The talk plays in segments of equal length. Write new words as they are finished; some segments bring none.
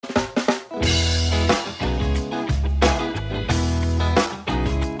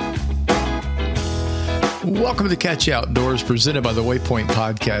Welcome to Catch You Outdoors, presented by the Waypoint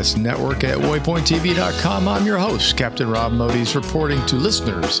Podcast Network at waypointtv.com. I'm your host, Captain Rob Modies, reporting to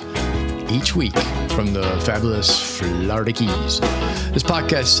listeners each week from the fabulous Florida Keys. This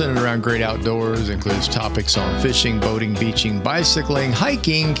podcast is centered around great outdoors, includes topics on fishing, boating, beaching, bicycling,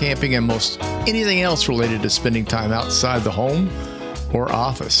 hiking, camping, and most anything else related to spending time outside the home or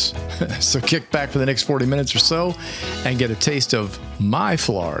office. So kick back for the next 40 minutes or so and get a taste of my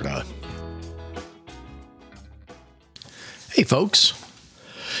Florida. Hey folks,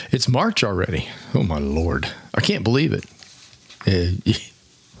 it's March already. Oh my Lord, I can't believe it.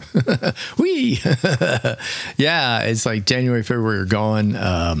 Yeah, it's like January, February are gone.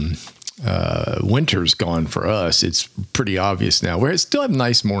 Winter's gone for us. It's pretty obvious now. We still have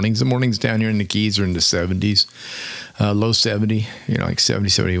nice mornings. The mornings down here in the Keys are in the 70s, low 70, like 70,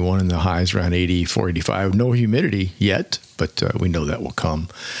 71, and the highs around 84, 85. No humidity yet, but we know that will come.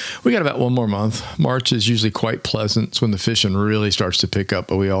 We got about one more month. March is usually quite pleasant. It's when the fishing really starts to pick up,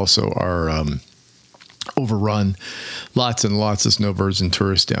 but we also are overrun. Lots and lots of snowbirds and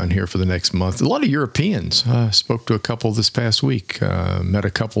tourists down here for the next month. A lot of Europeans. Spoke to a couple this past week. Met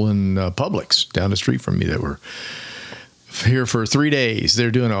a couple in Publix down the street from me that were here for 3 days. They're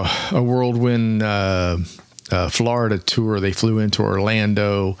doing a whirlwind Florida tour. They flew into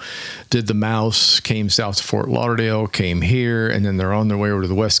Orlando, did the Mouse, came south to Fort Lauderdale, came here, and then they're on their way over to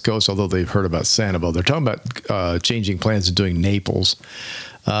the West Coast, although they've heard about Sanibel. They're talking about changing plans and doing Naples.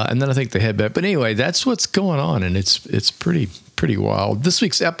 And then I think they head back. But anyway, that's what's going on, and it's pretty wild. This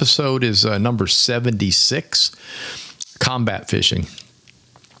week's episode is number 76, combat fishing.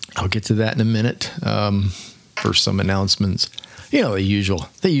 I'll get to that in a minute. For some announcements, the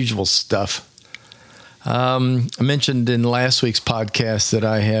usual stuff. I mentioned in last week's podcast that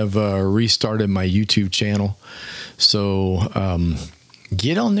I have restarted my YouTube channel, so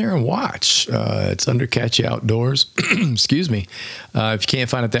get on there and watch. It's under Catch You Outdoors. Excuse me. If you can't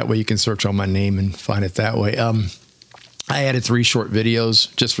find it that way, you can search on my name and find it that way. I added 3 short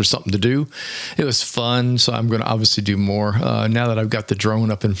videos just for something to do. It was fun, so I'm going to obviously do more. Now that I've got the drone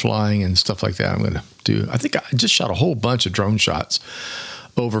up and flying and stuff like that, I think I just shot a whole bunch of drone shots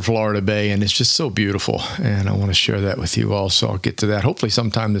over Florida Bay, and it's just so beautiful, and I want to share that with you all, so I'll get to that hopefully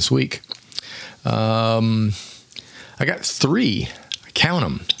sometime this week. I got 3, count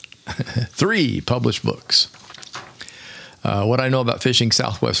them, 3 published books. What I know about fishing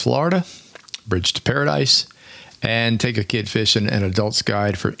Southwest Florida, Bridge to Paradise, and Take a Kid Fishing, an adult's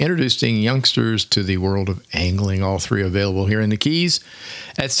guide for introducing youngsters to the world of angling. All 3 available here in the Keys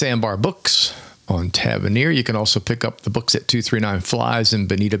at Sandbar Books on Tavernier. You can also pick up the books at 239 Flies in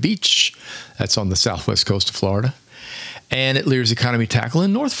Bonita Beach. That's on the southwest coast of Florida. And at Lear's Economy Tackle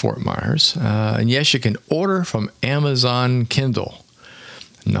in North Fort Myers. And yes, you can order from Amazon Kindle.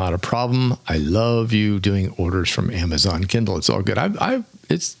 Not a problem. I love you doing orders from Amazon Kindle. It's all good.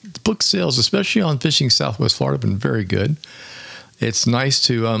 It's book sales, especially on fishing Southwest Florida, have been very good. It's nice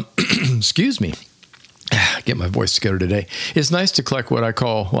to, excuse me, get my voice together today. It's nice to collect what I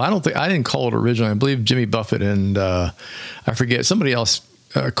call, I didn't call it originally. I believe Jimmy Buffett and I forget, somebody else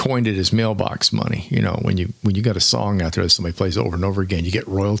coined it as mailbox money. When you got a song out there that somebody plays over and over again, you get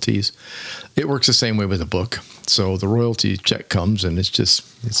royalties. It works the same way with a book. So the royalty check comes and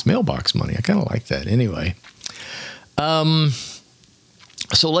it's mailbox money. I kind of like that. Anyway,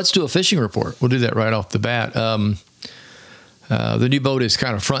 so let's do a fishing report. We'll do that right off the bat. The new boat is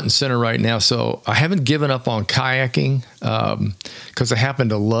kind of front and center right now, so I haven't given up on kayaking because I happen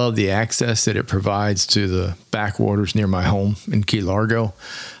to love the access that it provides to the backwaters near my home in Key Largo.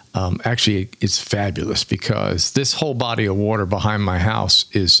 Actually, it's fabulous because this whole body of water behind my house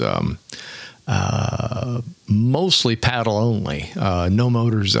is mostly paddle only, no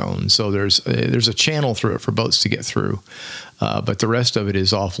motor zone. So there's a channel through it for boats to get through. But the rest of it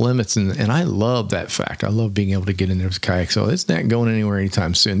is off limits, and I love that fact. I love being able to get in there with kayak, so it's not going anywhere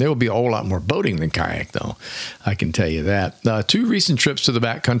anytime soon. There will be a whole lot more boating than kayak, though. I can tell you that. 2 recent trips to the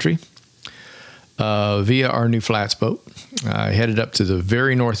backcountry via our new flats boat. I headed up to the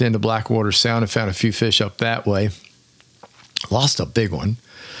very north end of Blackwater Sound and found a few fish up that way. Lost a big one.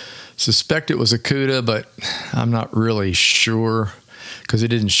 Suspect it was a cuda, but I'm not really sure, because it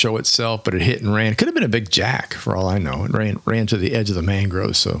didn't show itself, but it hit and ran. Could have been a big jack, for all I know. It ran to the edge of the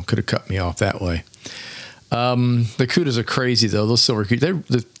mangroves, so could have cut me off that way. The cudas are crazy, though. Those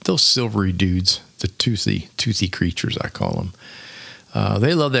those silvery dudes, the toothy creatures, I call them.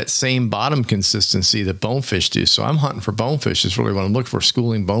 They love that same bottom consistency that bonefish do. So I'm hunting for bonefish. Is really what I'm looking for,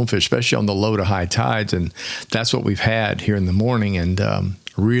 schooling bonefish, especially on the low to high tides. And that's what we've had here in the morning, and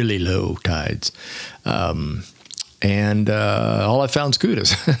really low tides. And all I found is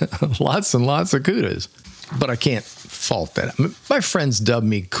cudas, lots and lots of cudas. but I can't fault that. My friends dubbed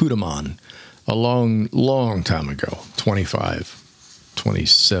me Kudaman a long, long time ago, 25,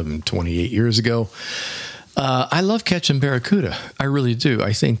 27, 28 years ago. I love catching barracuda. I really do.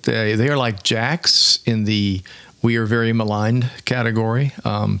 I think they are like jacks in the we are very maligned category.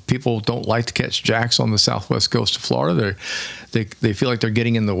 People don't like to catch jacks on the southwest coast of Florida. They feel like they're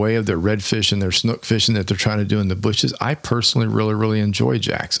getting in the way of their redfish and their snook fishing that they're trying to do in the bushes. I personally really, really enjoy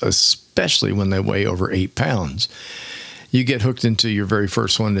jacks, especially when they weigh over 8 pounds. You get hooked into your very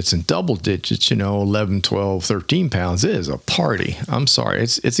first one that's in double digits, 11, 12, 13 pounds. It is a party. I'm sorry.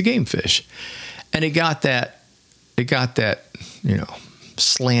 It's a game fish. And it got that,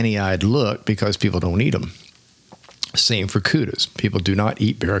 slanty-eyed look because people don't eat them. Same for kudas. People do not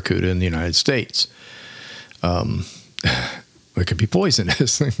eat barracuda in the United States. It could be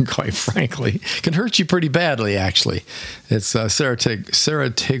poisonous, quite frankly. It can hurt you pretty badly, actually. It's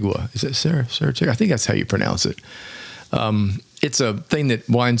Sarategua. Is it Sarategua? I think that's how you pronounce it. It's a thing that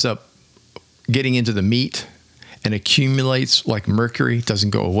winds up getting into the meat and accumulates like mercury. It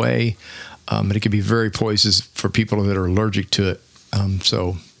doesn't go away. And it can be very poisonous for people that are allergic to it.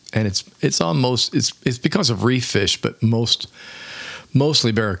 And it's because of reef fish, but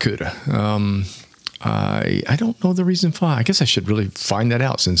mostly barracuda. I don't know the reason why. I guess I should really find that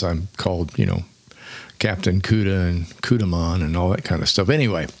out since I'm called, Captain Kuda and Kudaman and all that kind of stuff.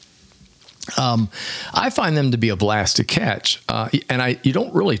 Anyway, I find them to be a blast to catch. You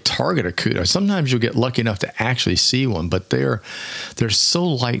don't really target a kuda. Sometimes you'll get lucky enough to actually see one, but they're so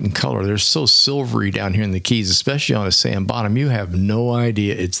light in color. They're so silvery down here in the Keys, especially on a sand bottom. You have no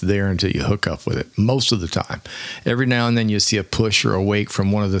idea it's there until you hook up with it most of the time. Every now and then you see a push or a wake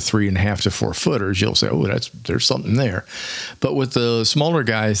from one of the 3.5 to 4 footers. You'll say, oh, there's something there. But with the smaller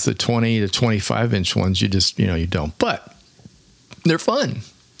guys, the 20 to 25 inch ones, you just, you don't. But they're fun.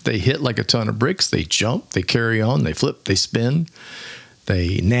 They hit like a ton of bricks. They jump. They carry on. They flip. They spin.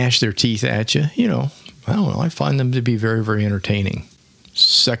 They gnash their teeth at you. I don't know. I find them to be very, very entertaining.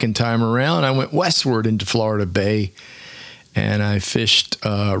 Second time around, I went westward into Florida Bay, and I fished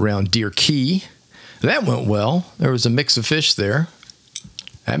around Deer Key. That went well. There was a mix of fish there.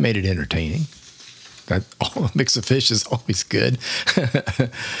 That made it entertaining. A mix of fish is always good.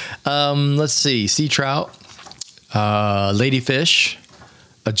 Let's see. Sea trout, ladyfish,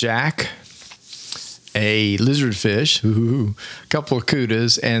 a jack, a lizardfish, a couple of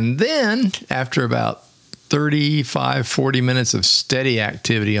kudas, and then after about 35, 40 minutes of steady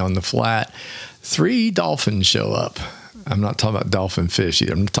activity on the flat, 3 dolphins show up. I'm not talking about dolphin fish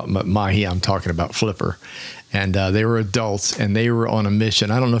either. I'm not talking about mahi. I'm talking about flipper. And they were adults, and they were on a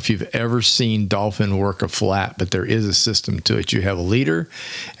mission. I don't know if you've ever seen dolphin work a flat, but there is a system to it. You have a leader,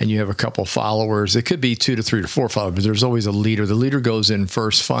 and you have a couple followers. It could be 2 to 3 to 4 followers, but there's always a leader. The leader goes in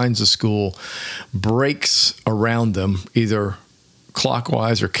first, finds a school, breaks around them, either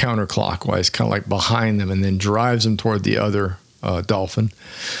clockwise or counterclockwise, kind of like behind them, and then drives them toward the other dolphin.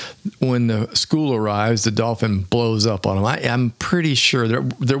 When the school arrives, the dolphin blows up on him. I'm pretty sure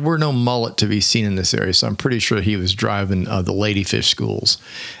there were no mullet to be seen in this area, so I'm pretty sure he was driving the ladyfish schools,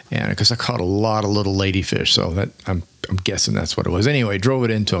 and because I caught a lot of little ladyfish, so that I'm guessing that's what it was. Anyway, drove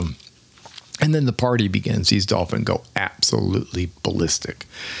it into him, and then the party begins. These dolphins go absolutely ballistic,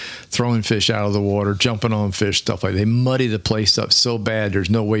 throwing fish out of the water, jumping on fish, stuff like that. They muddy the place up so bad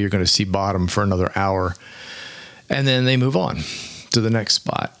there's no way you're going to see bottom for another hour. And then they move on to the next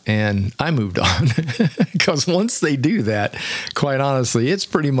spot. And I moved on because once they do that, quite honestly, it's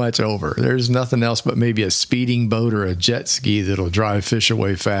pretty much over. There's nothing else but maybe a speeding boat or a jet ski that'll drive fish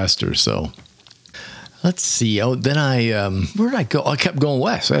away faster. So let's see. Oh, then where did I go? I kept going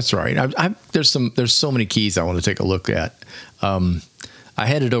west. That's right. There's so many keys I want to take a look at. I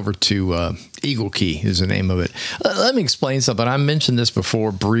headed over to Eagle Key is the name of it. Let me explain something. I mentioned this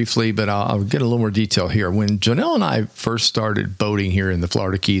before briefly, but I'll get a little more detail here. When Janelle and I first started boating here in the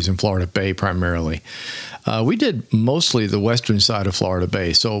Florida Keys and Florida Bay primarily, we did mostly the western side of Florida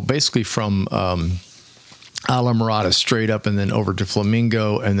Bay. So basically from Islamorada straight up and then over to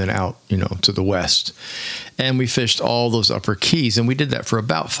Flamingo and then out, to the west. And we fished all those upper keys, and we did that for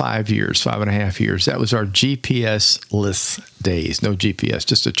about 5.5 years. That was our GPS-less days. No GPS,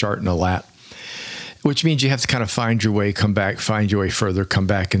 just a chart and a lap, which means you have to kind of find your way, come back, find your way further, come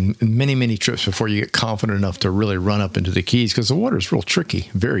back, and many, many trips before you get confident enough to really run up into the keys because the water is real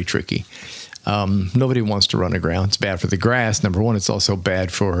tricky, very tricky. Nobody wants to run aground. It's bad for the grass. Number one, it's also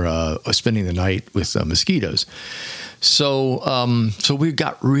bad for spending the night with mosquitoes. So we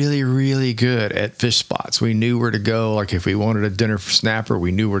got really, really good at fish spots. We knew where to go. Like if we wanted a dinner for snapper,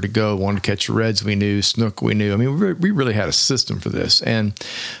 we knew where to go. Wanted to catch reds, we knew. Snook, we knew. I mean, we really had a system for this. And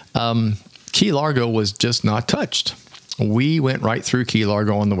Key Largo was just not touched. We went right through Key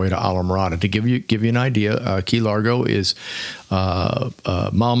Largo on the way to Islamorada. To give you an idea, Key Largo is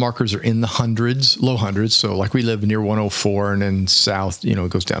mile markers are in the hundreds, low hundreds. So like we live near 104, and then south, it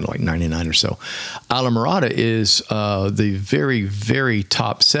goes down to like 99 or so. Islamorada is the very, very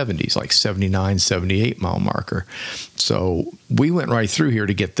top 70s, like 79, 78 mile marker. So we went right through here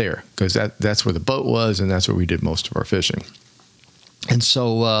to get there because that's where the boat was, and that's where we did most of our fishing. And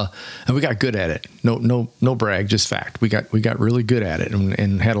so, and we got good at it. No brag, just fact. We got really good at it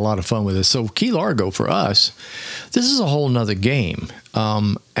and had a lot of fun with it. So Key Largo for us, this is a whole nother game.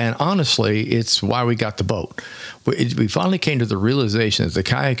 And honestly, it's why we got the boat. We finally came to the realization that the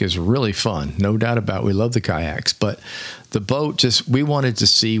kayak is really fun. No doubt about it. We love the kayaks, but the boat we wanted to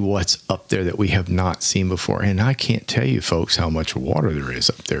see what's up there that we have not seen before. And I can't tell you folks how much water there is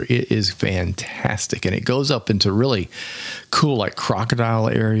up there. It is fantastic. And it goes up into really cool, like crocodile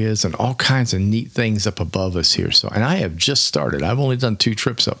areas and all kinds of neat things up above us here. So, and I have just started. I've only done 2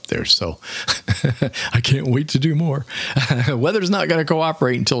 trips up there. So I can't wait to do more. Weather's not going to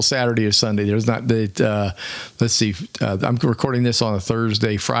cooperate until Saturday or Sunday. There's not that, let's see, I'm recording this on a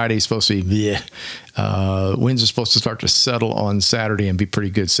Thursday. Friday's supposed to be, winds are supposed to start to settle on Saturday and be pretty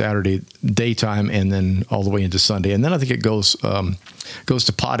good Saturday daytime, and then all the way into Sunday. And then I think it goes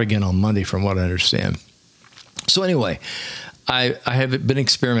to pot again on Monday, from what I understand. So anyway, I have been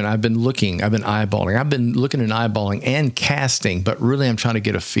experimenting. I've been eyeballing. I've been looking and eyeballing and casting, but really I'm trying to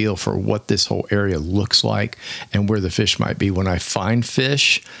get a feel for what this whole area looks like and where the fish might be. When I find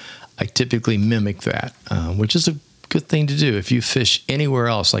fish, I typically mimic that, which is a good thing to do. If you fish anywhere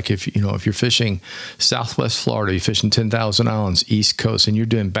else, like if you're fishing Southwest Florida, you're fishing 10,000 Islands, East Coast, and you're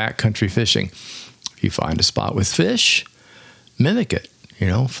doing backcountry fishing, if you find a spot with fish, mimic it.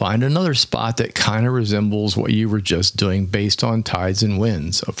 Find another spot that kind of resembles what you were just doing based on tides and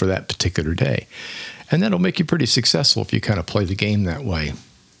winds for that particular day. And that'll make you pretty successful if you kind of play the game that way.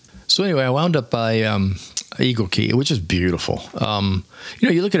 So anyway, I wound up by Eagle Key, which is beautiful.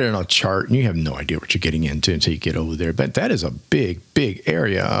 You look at it on a chart and you have no idea what you're getting into until you get over there. But that is a big, big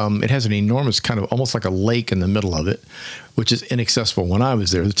area. It has an enormous kind of almost like a lake in the middle of it, which is inaccessible. When I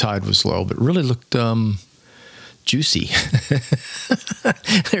was there, the tide was low, but really looked juicy.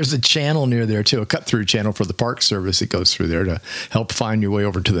 There's a channel near there too, a cut-through channel for the Park Service that goes through there to help find your way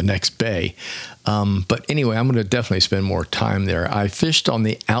over to the next bay. But anyway, I'm going to definitely spend more time there. I fished on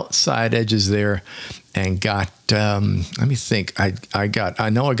the outside edges there and got, let me think, I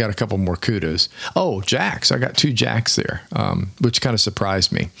know I got a couple more kudos. Oh, jacks. I got 2 jacks there, which kind of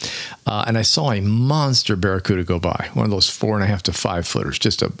surprised me. And I saw a monster barracuda go by, one of those 4.5 to 5 footers,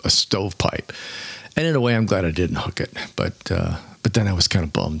 just a stovepipe. And in a way, I'm glad I didn't hook it, but then I was kind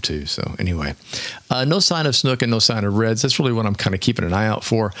of bummed too. So anyway, no sign of snook and no sign of reds. That's really what I'm kind of keeping an eye out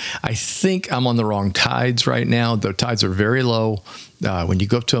for. I think I'm on the wrong tides right now. The tides are very low. When you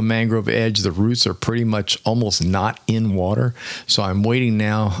go up to a mangrove edge, the roots are pretty much almost not in water. So I'm waiting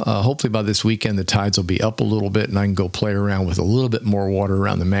now. Hopefully by this weekend, the tides will be up a little bit and I can go play around with a little bit more water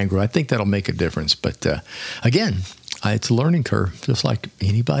around the mangrove. I think that'll make a difference. But again, it's a learning curve, just like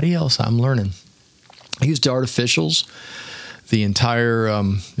anybody else. I'm learning. I used artificials the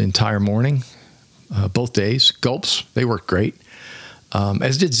entire morning, both days. Gulps, they worked great.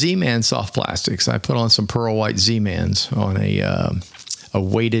 As did Z-Man soft plastics. I put on some Pearl White Z-Mans on a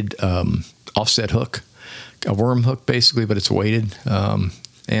weighted offset hook, a worm hook basically, but it's weighted,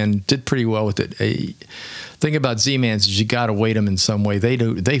 and did pretty well with it. Thing about Z-Mans is you got to weight them in some way.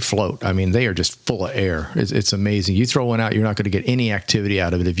 They float. I mean, they are just full of air. It's amazing. You throw one out, you're not going to get any activity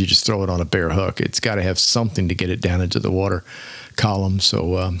out of it if you just throw it on a bare hook. It's got to have something to get it down into the water column.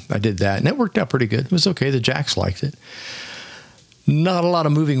 So I did that, and it worked out pretty good. It was okay. The jacks liked it. Not a lot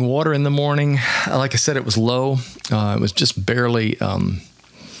of moving water in the morning. Like I said, it was low. It was just barely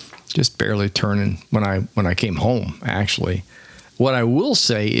turning when I came home, actually. What I will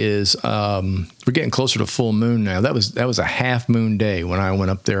say is we're getting closer to full moon now. That was a half moon day when I went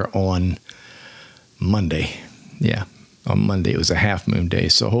up there on Monday. Yeah, on Monday it was a half moon day.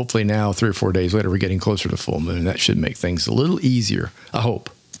 So hopefully now, 3 or 4 days later, we're getting closer to full moon. That should make things a little easier, I hope.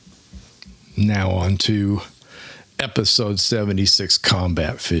 Now on to episode 76,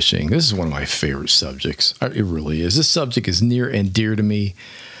 combat fishing. This is one of my favorite subjects. It really is. This subject is near and dear to me.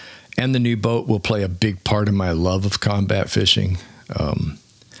 And the new boat will play a big part in my love of combat fishing.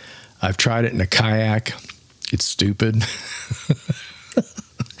 I've tried it in a kayak. It's stupid.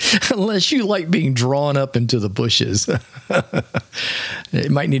 Unless you like being drawn up into the bushes. You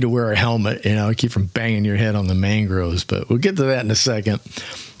might need to wear a helmet, keep from banging your head on the mangroves, but we'll get to that in a second.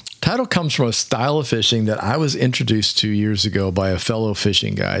 title comes from a style of fishing that I was introduced to years ago by a fellow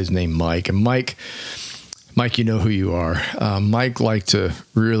fishing guy named Mike. And Mike, you know who you are. Mike liked to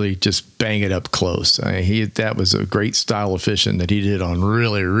really just bang it up close. That was a great style of fishing that he did on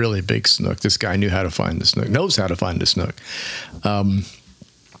really, really big snook. This guy knew how to find the snook, knows how to find the snook. And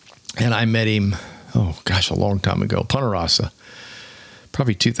I met him, a long time ago, Punta Rasa,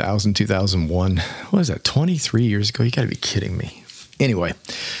 probably 2000, 2001. What is that, 23 years ago? You got to be kidding me. Anyway,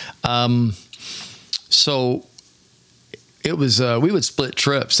 so it was, we would split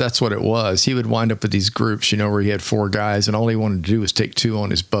trips. That's what it was. He would wind up with these groups, where he had 4 guys, and all he wanted to do was take 2 on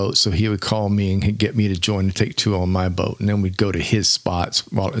his boat. So he would call me and he'd get me to join and take 2 on my boat. And then we'd go to his spots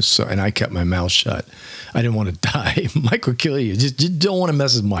and I kept my mouth shut. I didn't want to die. Mike would kill you. Just don't want to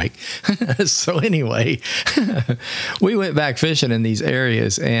mess with Mike. So anyway, we went back fishing in these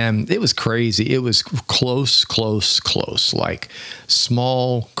areas, and it was crazy. It was close, like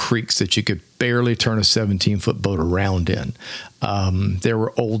small creeks that you could barely turn a 17-foot boat around in. There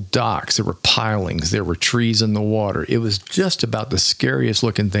were old docks, there were pilings, there were trees in the water. It was just about the scariest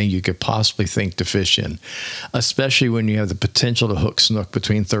looking thing you could possibly think to fish in, especially when you have the potential to hook snook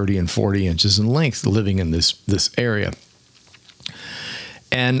between 30 and 40 inches in length living in this area.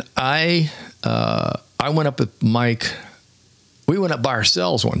 And I went up with Mike. We went up by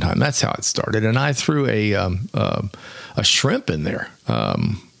ourselves one time. That's how it started. And I threw a shrimp in there.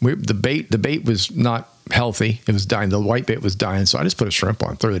 The bait was not healthy. It was dying. The white bait was dying. So I just put a shrimp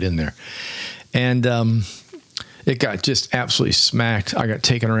on, threw it in there. And it got just absolutely smacked. I got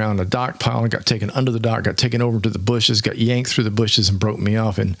taken around a dock pile. I got taken under the dock, got taken over to the bushes, got yanked through the bushes and broke me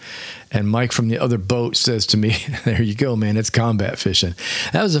off. And Mike from the other boat says to me, "There you go, man. It's combat fishing."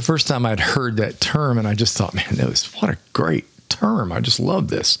 That was the first time I'd heard that term. And I just thought, man, what a great term. I just love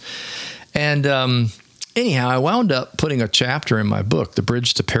this. And anyhow, I wound up putting a chapter in my book, the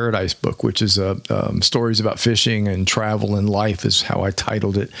Bridge to Paradise book, which is stories about fishing and travel and life is how I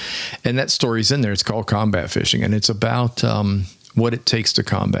titled it. And that story's in there. It's called Combat Fishing. And it's about what it takes to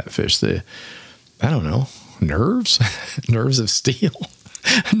combat fish. Nerves of steel.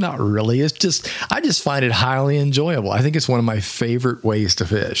 Not really. It's just, I just find it highly enjoyable. I think it's one of my favorite ways to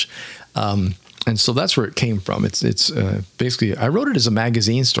fish. And so that's where it came from. It's basically, I wrote it as a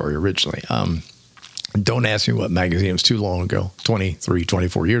magazine story originally. Don't ask me what magazine. It was too long ago, 23,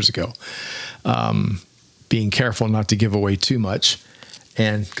 24 years ago. Being careful not to give away too much,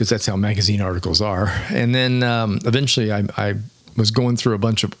 and because that's how magazine articles are. And then eventually I was going through a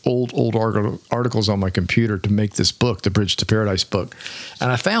bunch of old articles on my computer to make this book, the Bridge to Paradise book.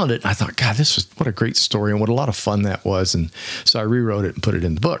 And I found it, and I thought, God, what a great story, and what a lot of fun that was. And so I rewrote it and put it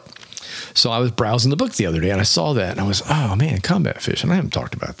in the book. So I was browsing the book the other day, and I saw that, and I was, oh man, combat fishing. I haven't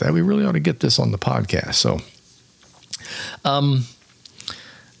talked about that. We really ought to get this on the podcast. So, I'm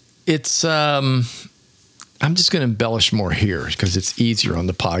just going to embellish more here because it's easier on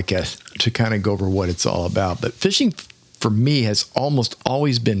the podcast to kind of go over what it's all about. But fishing for me has almost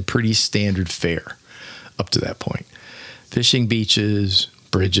always been pretty standard fare up to that point. Fishing beaches,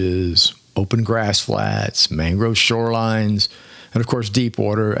 bridges, open grass flats, mangrove shorelines, and of course, deep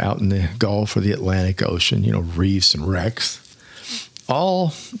water out in the Gulf or the Atlantic Ocean, reefs and wrecks.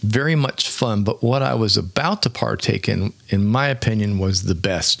 All very much fun, but what I was about to partake in my opinion, was the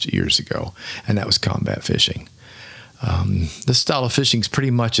best years ago, and that was combat fishing. This style of fishing is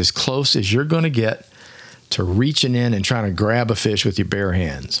pretty much as close as you're going to get to reaching in and trying to grab a fish with your bare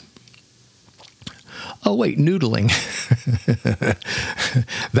hands. Oh, wait, noodling.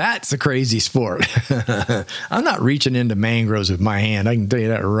 That's a crazy sport. I'm not reaching into mangroves with my hand. I can tell you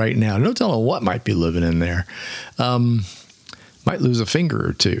that right now. No telling what might be living in there. Might lose a finger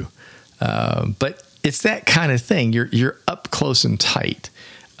or two. But it's that kind of thing. You're up close and tight.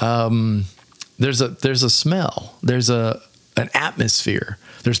 There's a smell. There's an atmosphere.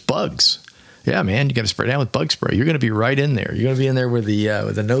 There's bugs. Yeah, man, you got to spray down with bug spray. You're going to be right in there. You're going to be in there where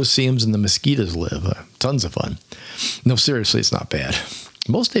the no-see-ums and the mosquitoes live. Tons of fun. No, seriously, it's not bad.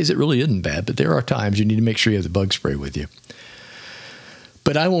 Most days it really isn't bad, but there are times you need to make sure you have the bug spray with you.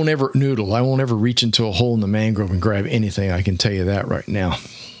 But I won't ever noodle. I won't ever reach into a hole in the mangrove and grab anything. I can tell you that right now.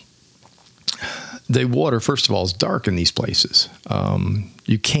 The water, first of all, is dark in these places.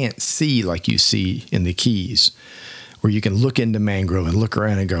 You can't see like you see in the Keys, where you can look into mangrove and look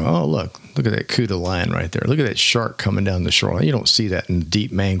around and go, oh, look at that Cuda line right there. Look at that shark coming down the shoreline. You don't see that in the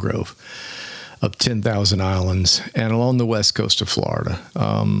deep mangrove of 10,000 islands and along the west coast of Florida,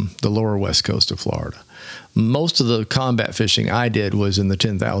 the lower west coast of Florida. Most of the combat fishing I did was in the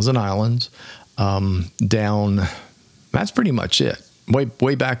 10,000 islands down. That's pretty much it.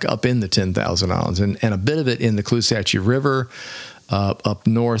 Way back up in the 10,000 islands, and a bit of it in the Caloosahatchee River, up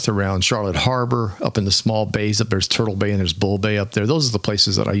north around Charlotte Harbor, up in the small bays. Up there's Turtle Bay and there's Bull Bay up there. Those are the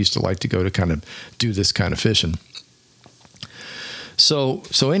places that I used to like to go to kind of do this kind of fishing. So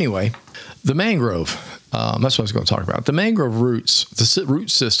anyway, the mangrove, that's what I was going to talk about. The mangrove roots, the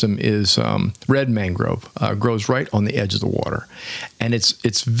root system is red mangrove, grows right on the edge of the water. And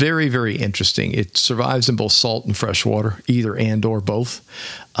it's very, very interesting. It survives in both salt and fresh water, either and or both.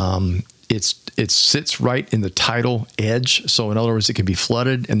 It sits right in the tidal edge. So in other words, it can be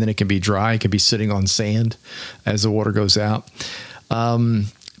flooded and then it can be dry. It can be sitting on sand as the water goes out.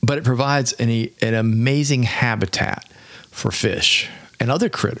 But it provides an amazing habitat for fish and other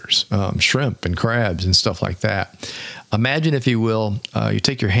critters, shrimp and crabs and stuff like that. Imagine, if you will, you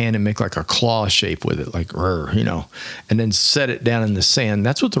take your hand and make like a claw shape with it, like, and then set it down in the sand.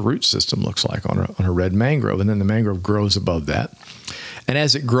 That's what the root system looks like on a red mangrove. And then the mangrove grows above that. And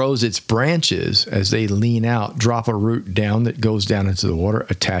as it grows, its branches, as they lean out, drop a root down that goes down into the water,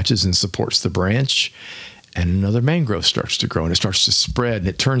 attaches and supports the branch. And another mangrove starts to grow, and it starts to spread, and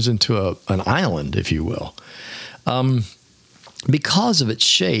it turns into an island, if you will. Because of its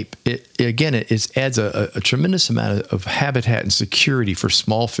shape, it adds a tremendous amount of habitat and security for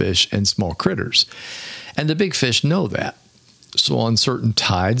small fish and small critters. And the big fish know that. So on certain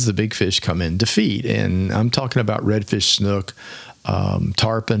tides, the big fish come in to feed. And I'm talking about redfish, snook,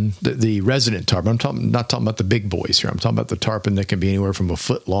 tarpon, the resident tarpon. I'm not talking about the big boys here. I'm talking about the tarpon that can be anywhere from a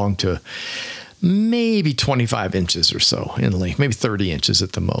foot long to maybe 25 inches or so in length, maybe 30 inches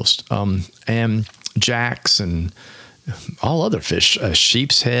at the most. And jacks and all other fish,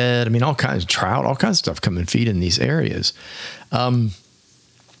 sheep's head, all kinds of trout, all kinds of stuff come and feed in these areas. And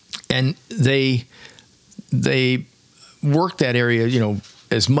they work that area,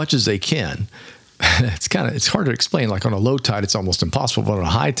 as much as they can. It's hard to explain. Like on a low tide, it's almost impossible. But on a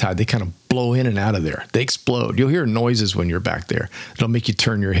high tide, they kind of blow in and out of there. They explode. You'll hear noises when you're back there. It'll make you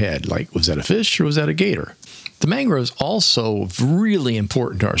turn your head. Like, was that a fish or was that a gator? The mangrove is also really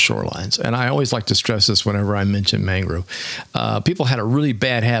important to our shorelines. And I always like to stress this whenever I mention mangrove. People had a really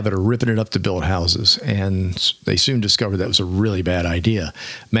bad habit of ripping it up to build houses, and they soon discovered that was a really bad idea.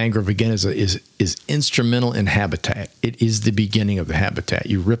 Mangrove, again, is instrumental in habitat. It is the beginning of the habitat.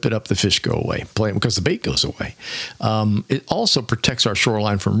 You rip it up, the fish go away, because the bait goes away. It also protects our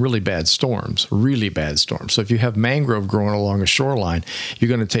shoreline from really bad storms. So if you have mangrove growing along a shoreline, you're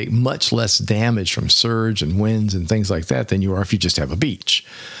going to take much less damage from surge and wind and things like that than you are if you just have a beach.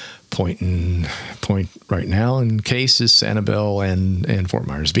 Point right now in case is Sanibel and Fort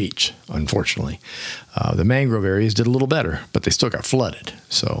Myers Beach, unfortunately. The mangrove areas did a little better, but they still got flooded.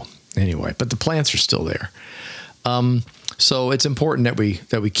 So anyway, but the plants are still there. So it's important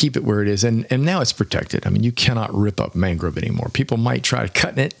that we keep it where it is. And now it's protected. You cannot rip up mangrove anymore. People might try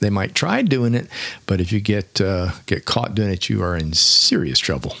cutting it. They might try doing it. But if you get caught doing it, you are in serious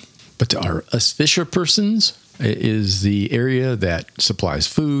trouble. But to us fisher persons, it is the area that supplies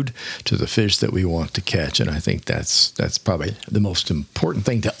food to the fish that we want to catch. And I think that's probably the most important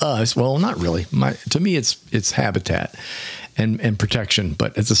thing to us. Well, not really. To me, it's habitat and protection.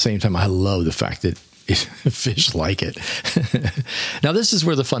 But at the same time, I love the fact that fish like it. Now, this is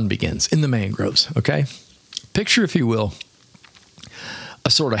where the fun begins, in the mangroves, okay? Picture, if you will,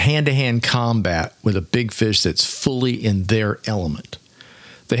 a sort of hand-to-hand combat with a big fish that's fully in their element.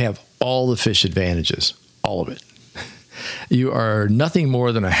 They have all the fish advantages, all of it. You are nothing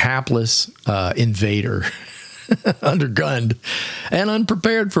more than a hapless invader, undergunned, and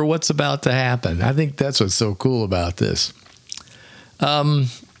unprepared for what's about to happen. I think that's what's so cool about this.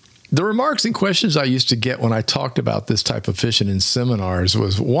 The remarks and questions I used to get when I talked about this type of fishing in seminars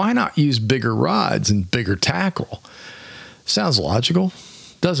was, why not use bigger rods and bigger tackle? Sounds logical,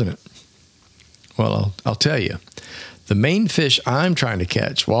 doesn't it? Well, I'll tell you. The main fish I'm trying to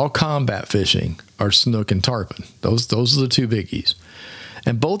catch while combat fishing are snook and tarpon. Those are the two biggies.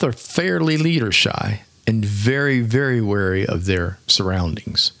 And both are fairly leader shy and very, very wary of their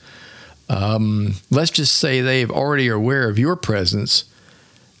surroundings. Let's just say they already are aware of your presence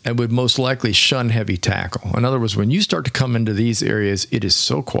and would most likely shun heavy tackle. In other words, when you start to come into these areas, it is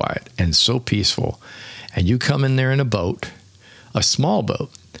so quiet and so peaceful. And you come in there in a boat, a small boat,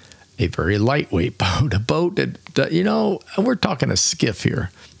 a very lightweight boat, a boat that, we're talking a skiff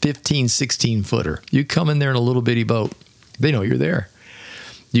here, 15, 16 footer. You come in there in a little bitty boat, they know you're there.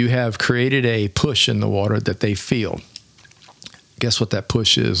 You have created a push in the water that they feel. Guess what that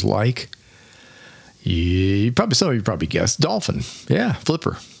push is like? Some of you probably guessed. Dolphin. Yeah,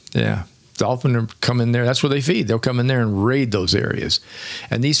 flipper. Yeah. Dolphin come in there. That's where they feed. They'll come in there and raid those areas.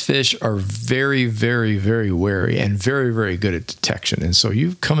 And these fish are very, very, very wary and very, very good at detection. And so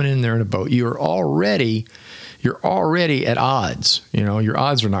you coming in there in a boat, you are already you're already at odds. Your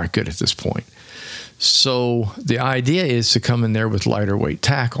odds are not good at this point. So the idea is to come in there with lighter weight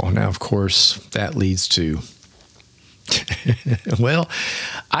tackle. Now, of course, that leads to, well,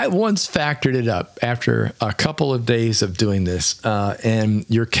 I once factored it up after a couple of days of doing this, and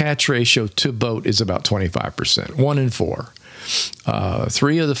your catch ratio to boat is about 25%, 1 in 4.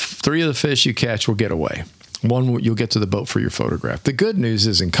 Three of the fish you catch will get away. One, you'll get to the boat for your photograph. The good news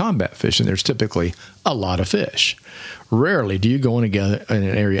is in combat fishing, there's typically a lot of fish. Rarely do you go in an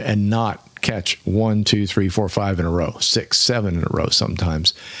area and not catch 1, 2, 3, 4, 5 in a row, 6, 7 in a row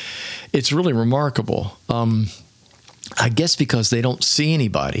sometimes. It's really remarkable. I guess because they don't see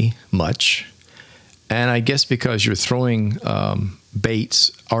anybody much, and I guess because you're throwing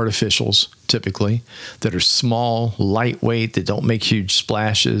baits, artificials typically, that are small, lightweight, that don't make huge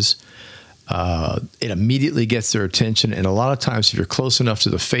splashes. It immediately gets their attention, and a lot of times if you're close enough to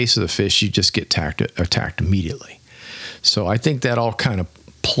the face of the fish, you just get attacked immediately. So I think that all kind of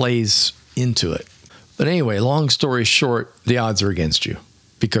plays into it. But anyway, long story short, the odds are against you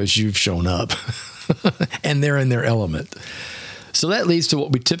because you've shown up and they're in their element. So that leads to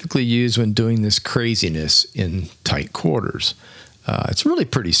what we typically use when doing this craziness in tight quarters. It's really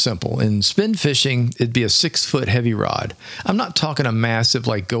pretty simple. In spin fishing, it'd be a 6-foot heavy rod. I'm not talking a massive,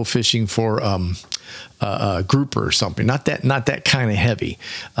 like go fishing for a grouper or something. Not that kind of heavy.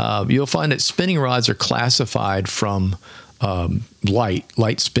 You'll find that spinning rods are classified from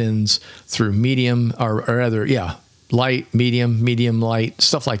light spins through medium, or rather, light, medium, light,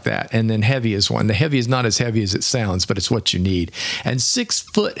 stuff like that. And then heavy is one. The heavy is not as heavy as it sounds, but it's what you need. And 6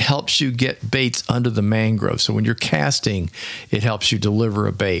 foot helps you get baits under the mangrove. So when you're casting, it helps you deliver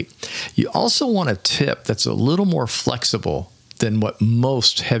a bait. You also want a tip that's a little more flexible than what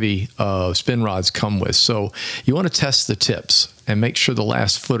most heavy spin rods come with. So you want to test the tips and make sure the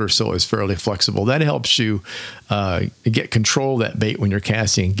last foot or so is fairly flexible. That helps you get control of that bait when you're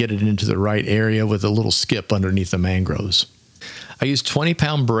casting and get it into the right area with a little skip underneath the mangroves. I use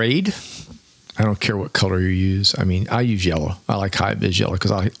 20-pound braid. I don't care what color you use. I mean, I use yellow. I like high-vis yellow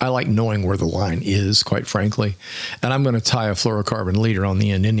because I like knowing where the line is, quite frankly. And I'm going to tie a fluorocarbon leader on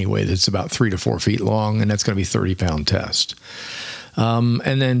the end anyway that's about 3 to 4 feet long, and that's going to be 30-pound test.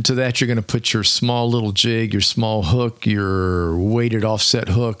 And then to that, you're going to put your small little jig, your small hook, your weighted offset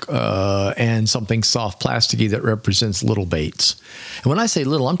hook, and something soft plasticky that represents little baits. And when I say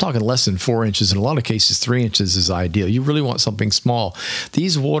little, I'm talking less than 4 inches. In a lot of cases, 3 inches is ideal. You really want something small.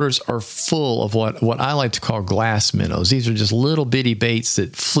 These waters are full of what I like to call glass minnows. These are just little bitty baits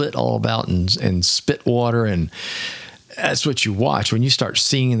that flit all about and spit water, and that's what you watch. When you start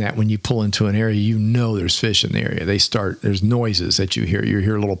seeing that, when you pull into an area, you know there's fish in the area. There's noises that you hear. You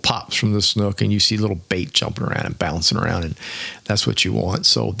hear little pops from the snook, and you see little bait jumping around and bouncing around, and that's what you want.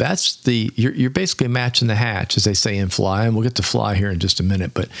 So you're basically matching the hatch, as they say in fly, and we'll get to fly here in just a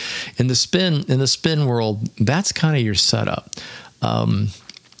minute. But in the spin world, that's kind of your setup.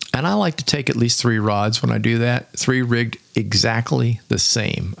 And I like to take at least 3 rods when I do that, 3 rigged exactly the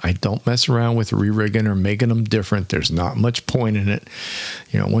same. I don't mess around with re-rigging or making them different. There's not much point in it.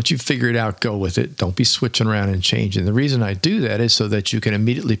 Once you figure it out, go with it. Don't be switching around and changing. The reason I do that is so that you can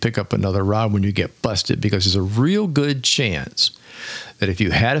immediately pick up another rod when you get busted, because there's a real good chance that if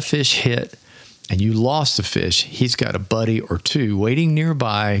you had a fish hit and you lost the fish, he's got a buddy or 2 waiting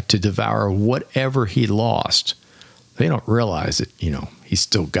nearby to devour whatever he lost. They don't realize that, he's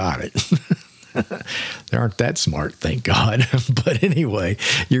still got it. They aren't that smart, thank God. But anyway,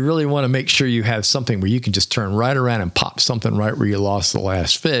 you really want to make sure you have something where you can just turn right around and pop something right where you lost the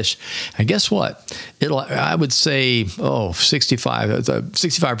last fish. And guess what? I would say,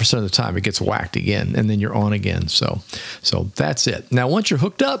 65% of the time it gets whacked again, and then you're on again. So that's it. Now, once you're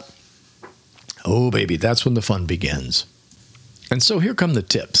hooked up, oh, baby, that's when the fun begins. And so here come the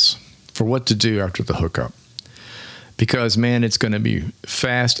tips for what to do after the hookup. Because, man, it's going to be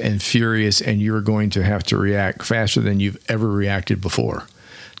fast and furious, and you're going to have to react faster than you've ever reacted before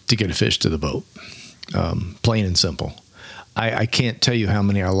to get a fish to the boat. Plain and simple. I can't tell you how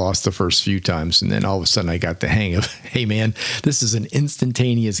many I lost the first few times, and then all of a sudden I got the hang of, hey, man, this is an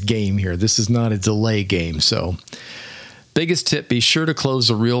instantaneous game here. This is not a delay game. So biggest tip, be sure to close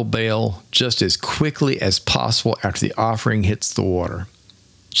the reel bail just as quickly as possible after the offering hits the water.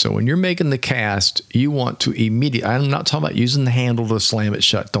 So when you're making the cast, you want to immediately, I'm not talking about using the handle to slam it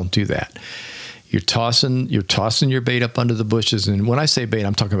shut. Don't do that. You're tossing your bait up under the bushes. And when I say bait,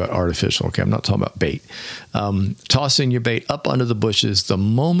 I'm talking about artificial. Okay. I'm not talking about bait. Tossing your bait up under the bushes. The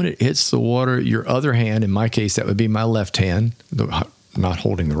moment it hits the water, your other hand, in my case, that would be my left hand, not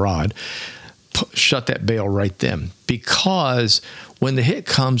holding the rod, shut that bail right then, because when the hit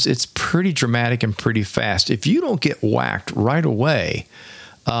comes, it's pretty dramatic and pretty fast. If you don't get whacked right away,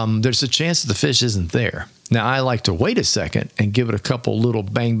 there's a chance that the fish isn't there. Now, I like to wait a second and give it a couple little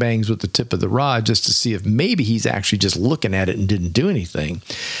bang bangs with the tip of the rod just to see if maybe he's actually just looking at it and didn't do anything.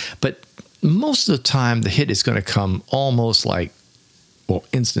 But most of the time, the hit is going to come almost like, well,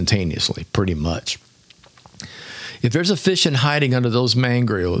 instantaneously, pretty much. If there's a fish in hiding under those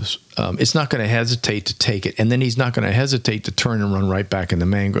mangroves, it's not going to hesitate to take it. And then he's not going to hesitate to turn and run right back in the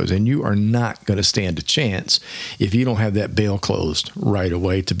mangroves. And you are not going to stand a chance if you don't have that bail closed right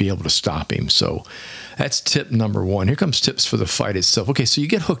away to be able to stop him. So that's tip number one. Here comes tips for the fight itself. Okay, so you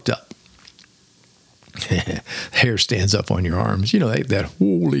get hooked up. Hair stands up on your arms. You know, that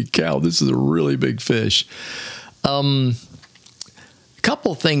holy cow, this is a really big fish.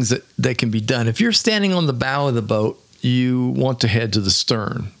 Couple things that can be done. If you're standing on the bow of the boat, you want to head to the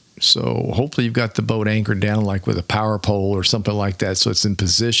stern. So hopefully you've got the boat anchored down like with a power pole or something like that, so it's in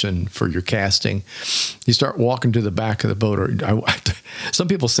position for your casting. You start walking to the back of the boat, or some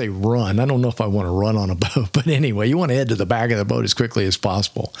people say run. I don't know if I want to run on a boat, but anyway, you want to head to the back of the boat as quickly as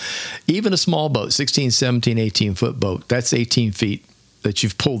possible. Even a small boat, 16, 17, 18-foot boat, that's 18 feet that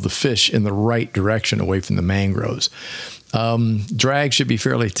you've pulled the fish in the right direction away from the mangroves. Drag should be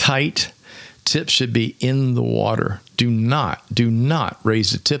fairly tight. Tip should be in the water. Do not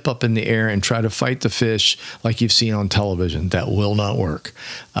raise the tip up in the air and try to fight the fish like you've seen on television. That will not work.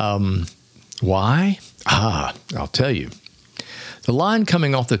 Why? I'll tell you. The line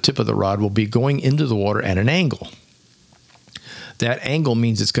coming off the tip of the rod will be going into the water at an angle. That angle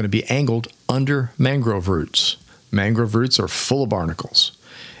means it's going to be angled under mangrove roots. Mangrove roots are full of barnacles.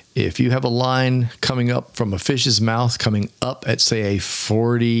 If you have a line coming up from a fish's mouth, coming up at, say, a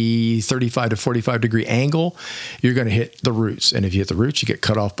 35 to 45 degree angle, you're going to hit the roots. And if you hit the roots, you get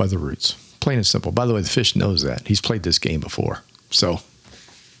cut off by the roots. Plain and simple. By the way, the fish knows that. He's played this game before. So,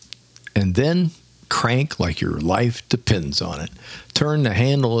 and then crank like your life depends on it. Turn the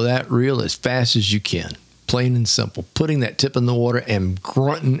handle of that reel as fast as you can. Plain and simple. Putting that tip in the water and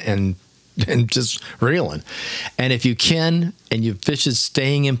grunting and just reeling. And if you can, and your fish is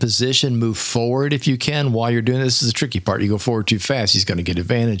staying in position, move forward if you can while you're doing this. This is the tricky part. You go forward too fast, he's going to get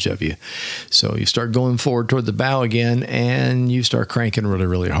advantage of you. So you start going forward toward the bow again, and you start cranking really,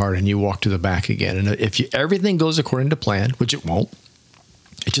 really hard, and you walk to the back again. And if everything goes according to plan, which it won't,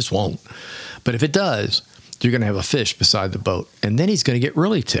 it just won't. But if it does, you're going to have a fish beside the boat. And then he's going to get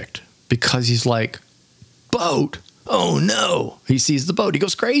really ticked because he's like, boat? Oh, no. He sees the boat. He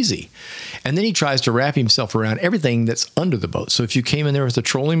goes crazy. And then he tries to wrap himself around everything that's under the boat. So if you came in there with a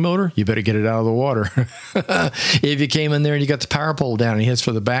trolling motor, you better get it out of the water. If you came in there and you got the power pole down and he hits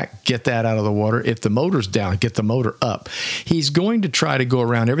for the back, get that out of the water. If the motor's down, get the motor up. He's going to try to go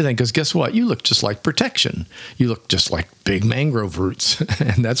around everything because guess what? You look just like protection. You look just like big mangrove roots.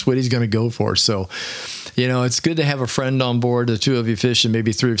 And that's what he's going to go for. So, you know, it's good to have a friend on board, the two of you fish and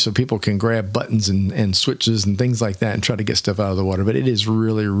maybe three, so people can grab buttons and switches and things like that and try to get stuff out of the water. But it is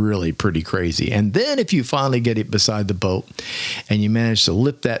really, really pretty crazy. And then if you finally get it beside the boat and you manage to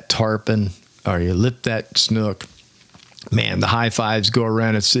lip that tarpon or you lip that snook, man, the high fives go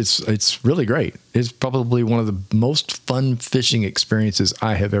around. It's really great. It's probably one of the most fun fishing experiences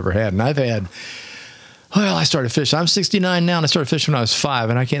I have ever had. And I've had... Well, I started fishing. I'm 69 now, and I started fishing when I was 5,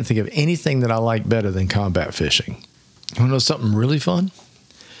 and I can't think of anything that I like better than combat fishing. You want to know something really fun?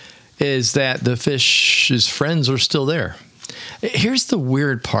 Is that the fish's friends are still there. Here's the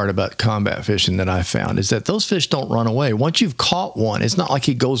weird part about combat fishing that I found is that those fish don't run away. Once you've caught one, it's not like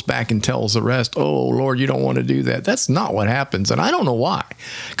he goes back and tells the rest, oh, Lord, you don't want to do that. That's not what happens. And I don't know why,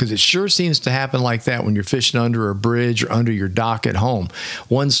 because it sure seems to happen like that when you're fishing under a bridge or under your dock at home.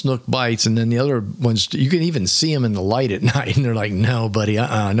 One snook bites, and then the other ones, you can even see them in the light at night, and they're like, no, buddy,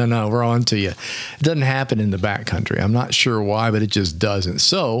 no, we're on to you. It doesn't happen in the backcountry. I'm not sure why, but it just doesn't.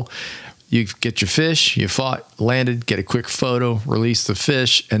 So you get your fish, you fought, landed, get a quick photo, release the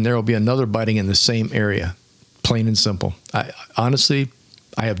fish, and there will be another biting in the same area. Plain and simple. Honestly,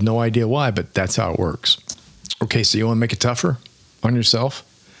 I have no idea why, but that's how it works. Okay, so you want to make it tougher on yourself?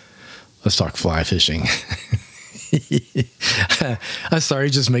 Let's talk fly fishing. I'm sorry,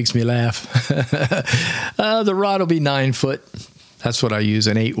 it just makes me laugh. The rod will be 9 foot. That's what I use,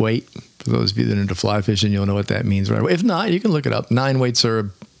 an 8 weight. For those of you that are into fly fishing, you'll know what that means right away. If not, you can look it up. 9 weights are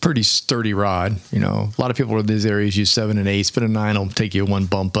pretty sturdy rod. You know, a lot of people in these areas use 7 and 8, but a 9 will take you one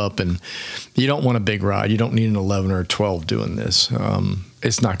bump up, and you don't want a big rod. You don't need an 11 or a 12 doing this.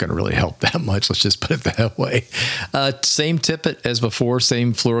 It's not going to really help that much. Let's just put it that way. Same tippet as before,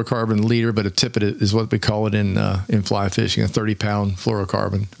 same fluorocarbon leader, but a tippet is what we call it in fly fishing. A 30-pound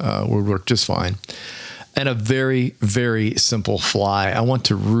fluorocarbon will work just fine. And a very, very simple fly. I want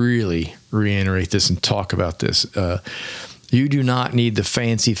to really reiterate this and talk about this. You do not need the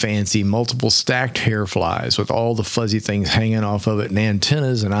fancy multiple stacked hair flies with all the fuzzy things hanging off of it and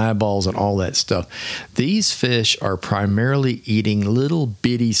antennas and eyeballs and all that stuff. These fish are primarily eating little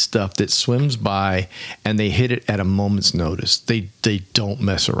bitty stuff that swims by, and they hit it at a moment's notice. They don't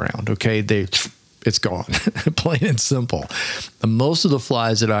mess around, okay? It's gone, plain and simple. Most of the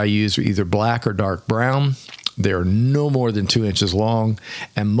flies that I use are either black or dark brown. They're no more than 2 inches long,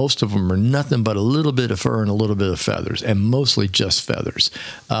 and most of them are nothing but a little bit of fur and a little bit of feathers, and mostly just feathers.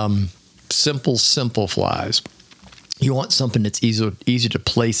 Simple flies. You want something that's easy to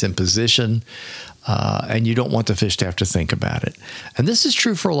place in position, and you don't want the fish to have to think about it. And this is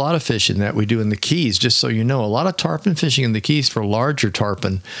true for a lot of fishing that we do in the Keys, just so you know. A lot of tarpon fishing in the Keys for larger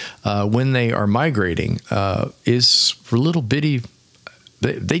tarpon when they are migrating is for little bitty.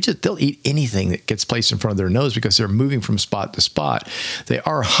 They'll eat anything that gets placed in front of their nose because they're moving from spot to spot. They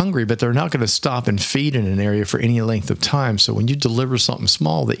are hungry, but they're not going to stop and feed in an area for any length of time. So when you deliver something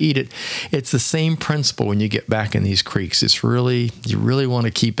small, they eat it. It's the same principle when you get back in these creeks. You really want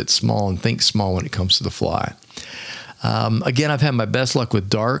to keep it small and think small when it comes to the fly. Again, I've had my best luck with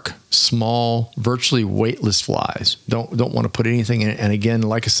dark, small, virtually weightless flies. Don't want to put anything in it. And again,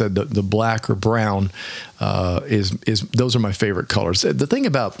 like I said, the black or brown is those are my favorite colors. The thing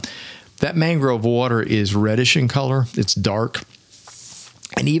about that mangrove water is reddish in color. It's dark.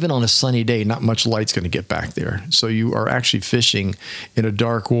 And even on a sunny day, not much light's going to get back there. So you are actually fishing in a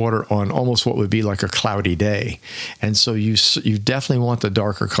dark water on almost what would be like a cloudy day. And so you definitely want the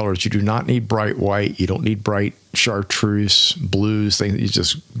darker colors. You do not need bright white. You don't need bright chartreuse, blues, things. You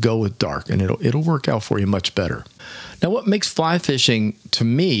just go with dark, and it'll work out for you much better. Now, what makes fly fishing, to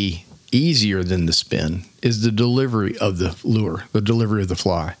me, easier than the spin is the delivery of the lure, the delivery of the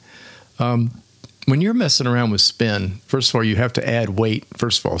fly. When you're messing around with spin, first of all, you have to add weight,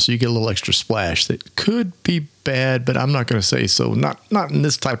 first of all, so you get a little extra splash that could be bad, but I'm not going to say so. Not in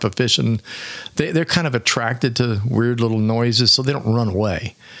this type of fishing. They're kind of attracted to weird little noises, so they don't run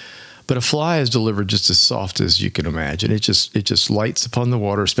away. But a fly is delivered just as soft as you can imagine. It just lights upon the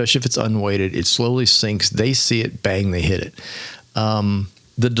water, especially if it's unweighted. It slowly sinks. They see it, bang, they hit it.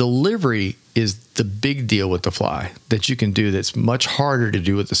 The delivery is the big deal with the fly that you can do that's much harder to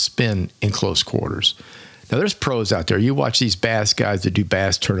do with the spin in close quarters. Now, there's pros out there. You watch these bass guys that do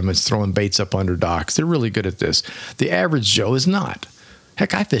bass tournaments throwing baits up under docks. They're really good at this. The average Joe is not.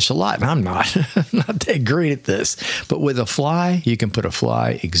 Heck, I fish a lot, and I'm not that great at this. But with a fly, you can put a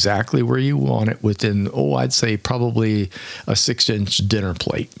fly exactly where you want it within, I'd say probably a 6-inch dinner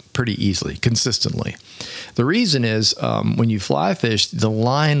plate pretty easily, consistently. The reason is when you fly fish, the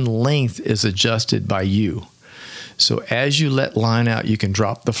line length is adjusted by you. So as you let line out, you can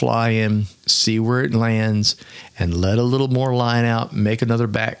drop the fly in, see where it lands, and let a little more line out, make another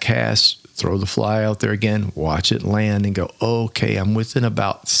back cast, throw the fly out there again, watch it land, and go, okay, I'm within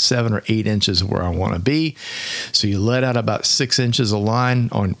about 7 or 8 inches of where I want to be. So you let out about 6 inches of line.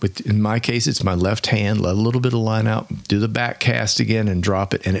 In my case, it's my left hand. Let a little bit of line out, do the back cast again, and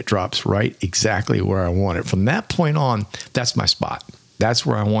drop it, and it drops right exactly where I want it. From that point on, that's my spot. That's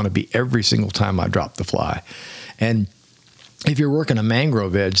where I want to be every single time I drop the fly. And if you're working a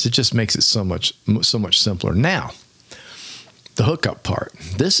mangrove edge, it just makes it so much simpler. Now, the hookup part.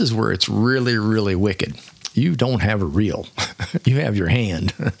 This is where it's really, really wicked. You don't have a reel. You have your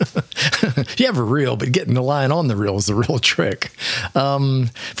hand. You have a reel, but getting the line on the reel is the real trick.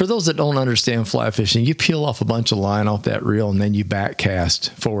 For those that don't understand fly fishing, you peel off a bunch of line off that reel, and then you back cast,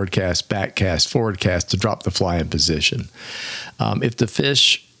 forward cast, back cast, forward cast to drop the fly in position. If the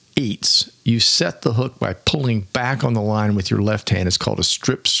fish eats, you set the hook by pulling back on the line with your left hand. It's called a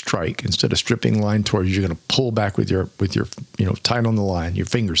strip strike. Instead of stripping line towards you, you're going to pull back with your tight on the line, your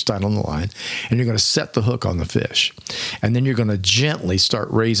fingers tight on the line, and you're going to set the hook on the fish. And then you're going to gently start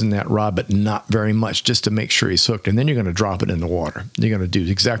raising that rod, but not very much, just to make sure he's hooked. And then you're going to drop it in the water. You're going to do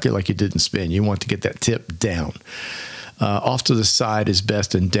exactly like you did in spin. You want to get that tip down. Off to the side is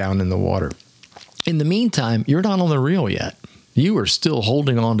best, and down in the water. In the meantime, you're not on the reel yet. You are still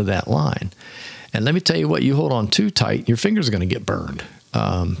holding on to that line. And let me tell you what, you hold on too tight, your fingers are going to get burned.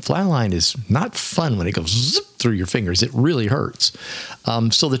 Fly line is not fun when it goes zip through your fingers. It really hurts.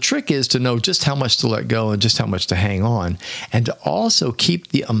 So the trick is to know just how much to let go and just how much to hang on, and to also keep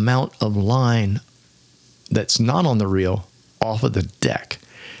the amount of line that's not on the reel off of the deck.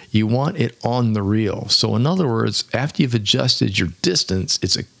 You want it on the reel. So in other words, after you've adjusted your distance,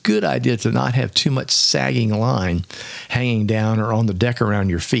 it's a good idea to not have too much sagging line hanging down or on the deck around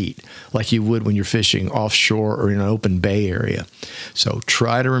your feet, like you would when you're fishing offshore or in an open bay area. So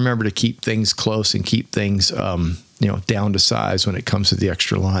try to remember to keep things close and keep things down to size when it comes to the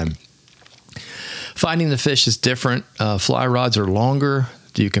extra line. Finding the fish is different. Fly rods are longer.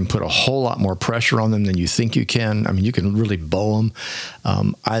 You can put a whole lot more pressure on them than you think you can. I mean, you can really bow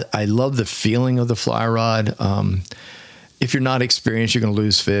them. I love the feeling of the fly rod. If you're not experienced, you're going to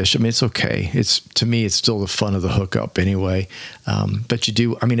lose fish. I mean, it's okay. To me, it's still the fun of the hookup anyway. But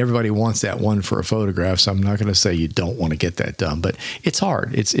everybody wants that one for a photograph, so I'm not going to say you don't want to get that done. But it's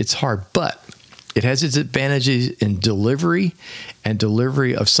hard. It's hard. But it has its advantages in delivery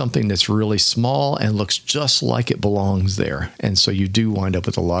of something that's really small and looks just like it belongs there. And so you do wind up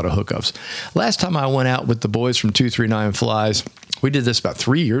with a lot of hookups. Last time I went out with the boys from 239 Flies, we did this about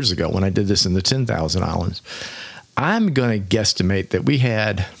 3 years ago when I did this in the 10,000 Islands. I'm going to guesstimate that we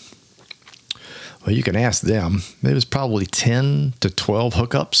had, well, you can ask them, it was probably 10 to 12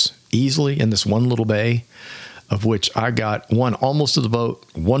 hookups easily in this one little bay, of which I got one almost to the boat,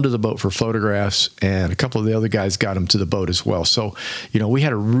 one to the boat for photographs, and a couple of the other guys got them to the boat as well. So, we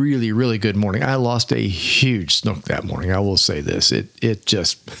had a really, really good morning. I lost a huge snook that morning. I will say this. It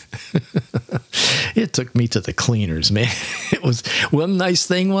just, it took me to the cleaners, man. It was, one nice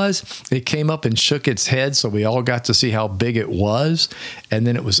thing was it came up and shook its head, so we all got to see how big it was, and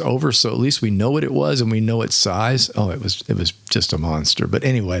then it was over, so at least we know what it was and we know its size. Oh, it was just a monster. But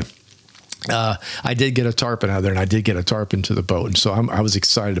anyway, I did get a tarpon out of there, and I did get a tarpon to the boat, and so I was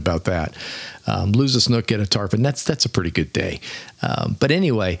excited about that. Lose a snook, get a tarpon. That's a pretty good day. But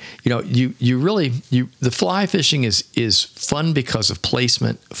anyway, the fly fishing is fun because of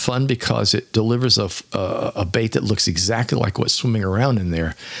placement, fun because it delivers a bait that looks exactly like what's swimming around in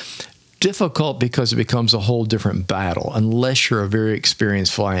there. Difficult because it becomes a whole different battle unless you're a very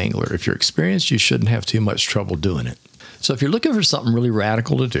experienced fly angler. If you're experienced, you shouldn't have too much trouble doing it. So if you're looking for something really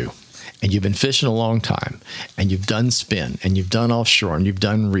radical to do, and you've been fishing a long time, and you've done spin, and you've done offshore, and you've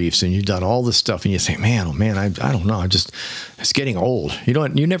done reefs, and you've done all this stuff, and you think, man, I don't know, it's getting old.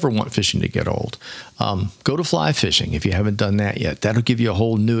 You never want fishing to get old. Go to fly fishing if you haven't done that yet. That'll give you a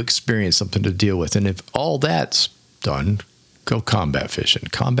whole new experience, something to deal with. And if all that's done, go combat fishing.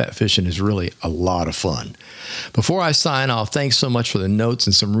 Combat fishing is really a lot of fun. Before I sign off, thanks so much for the notes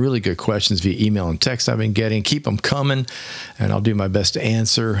and some really good questions via email and text I've been getting. Keep them coming, and I'll do my best to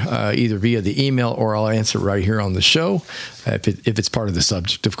answer either via the email or I'll answer right here on the show, if it's part of the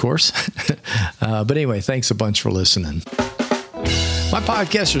subject, of course. But anyway, thanks a bunch for listening. My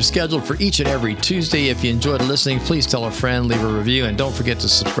podcasts are scheduled for each and every Tuesday. If you enjoyed listening, please tell a friend, leave a review, and don't forget to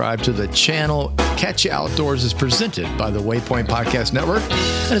subscribe to the channel. Catch Ya Outdoors is presented by the Waypoint Podcast Network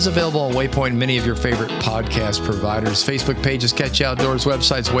and is available on Waypoint and many of your favorite podcast providers. Facebook page is Catch Ya Outdoors,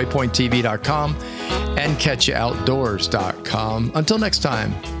 websites waypointtv.com and catchaoutdoors.com. Until next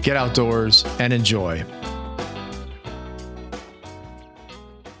time, get outdoors and enjoy.